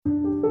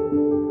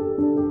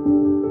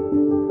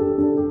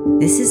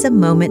This is a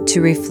moment to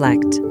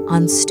reflect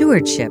on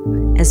stewardship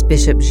as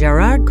Bishop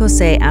Gérald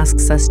Caussé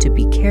asks us to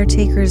be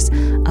caretakers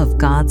of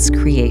God's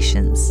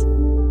creations.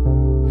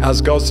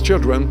 As God's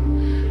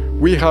children,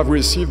 we have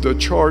received a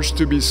charge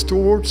to be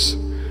stewards,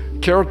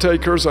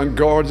 caretakers, and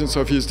guardians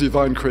of His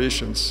divine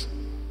creations.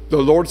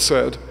 The Lord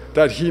said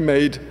that He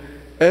made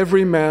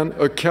every man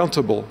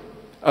accountable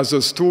as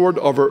a steward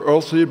over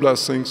earthly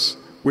blessings,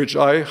 which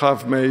I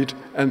have made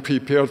and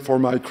prepared for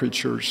my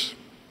creatures.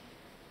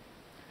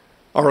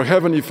 Our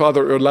Heavenly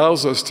Father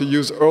allows us to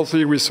use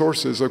earthly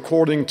resources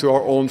according to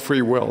our own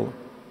free will.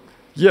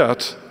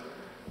 Yet,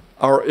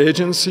 our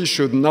agency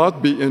should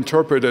not be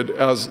interpreted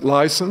as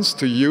license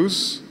to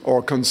use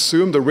or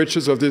consume the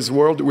riches of this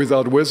world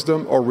without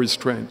wisdom or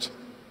restraint.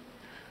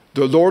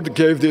 The Lord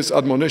gave this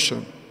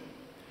admonition,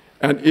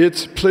 and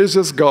it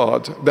pleases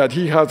God that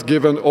He hath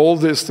given all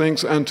these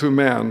things unto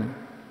man,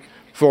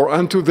 for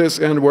unto this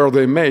end were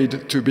they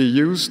made to be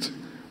used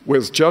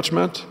with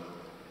judgment,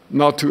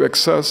 not to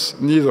excess,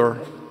 neither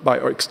by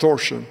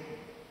extortion.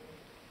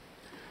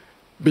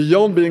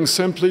 Beyond being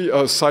simply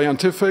a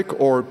scientific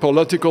or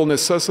political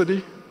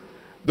necessity,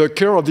 the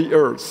care of the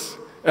earth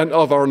and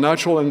of our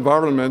natural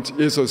environment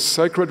is a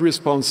sacred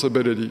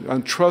responsibility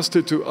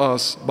entrusted to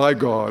us by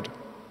God,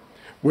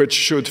 which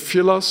should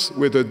fill us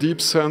with a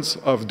deep sense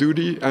of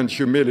duty and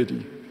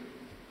humility.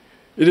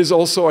 It is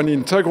also an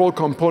integral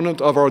component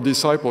of our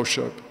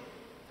discipleship.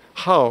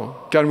 How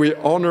can we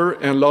honor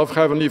and love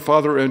Heavenly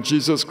Father and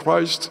Jesus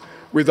Christ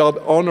without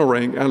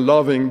honoring and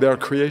loving their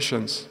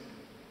creations?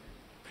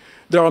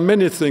 There are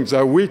many things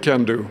that we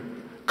can do,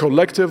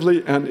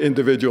 collectively and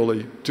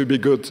individually, to be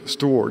good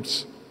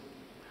stewards.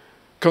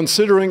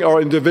 Considering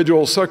our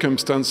individual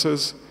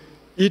circumstances,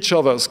 each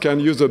of us can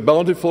use the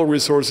bountiful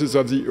resources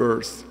of the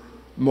earth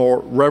more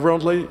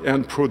reverently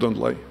and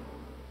prudently.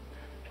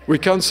 We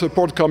can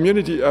support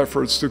community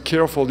efforts to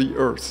care for the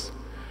earth.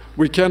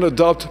 We can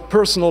adopt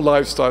personal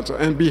lifestyles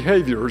and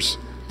behaviors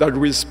that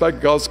respect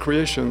God's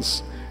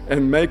creations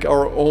and make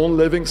our own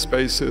living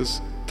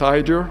spaces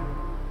tidier,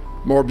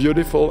 more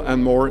beautiful,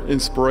 and more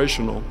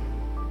inspirational.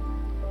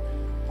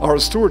 Our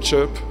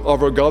stewardship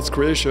over God's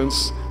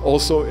creations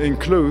also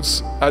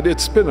includes, at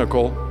its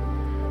pinnacle,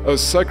 a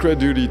sacred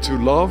duty to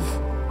love,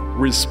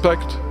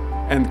 respect,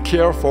 and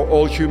care for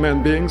all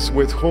human beings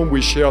with whom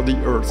we share the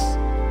earth.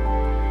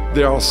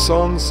 They are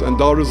sons and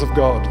daughters of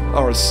God,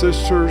 our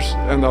sisters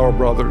and our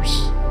brothers,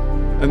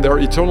 and their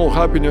eternal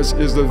happiness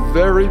is the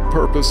very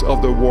purpose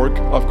of the work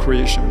of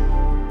creation.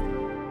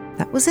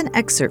 That was an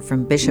excerpt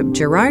from Bishop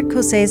Gérald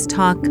Caussé's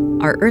talk,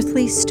 Our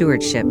Earthly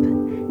Stewardship.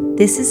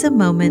 This is a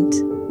moment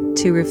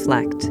to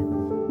reflect.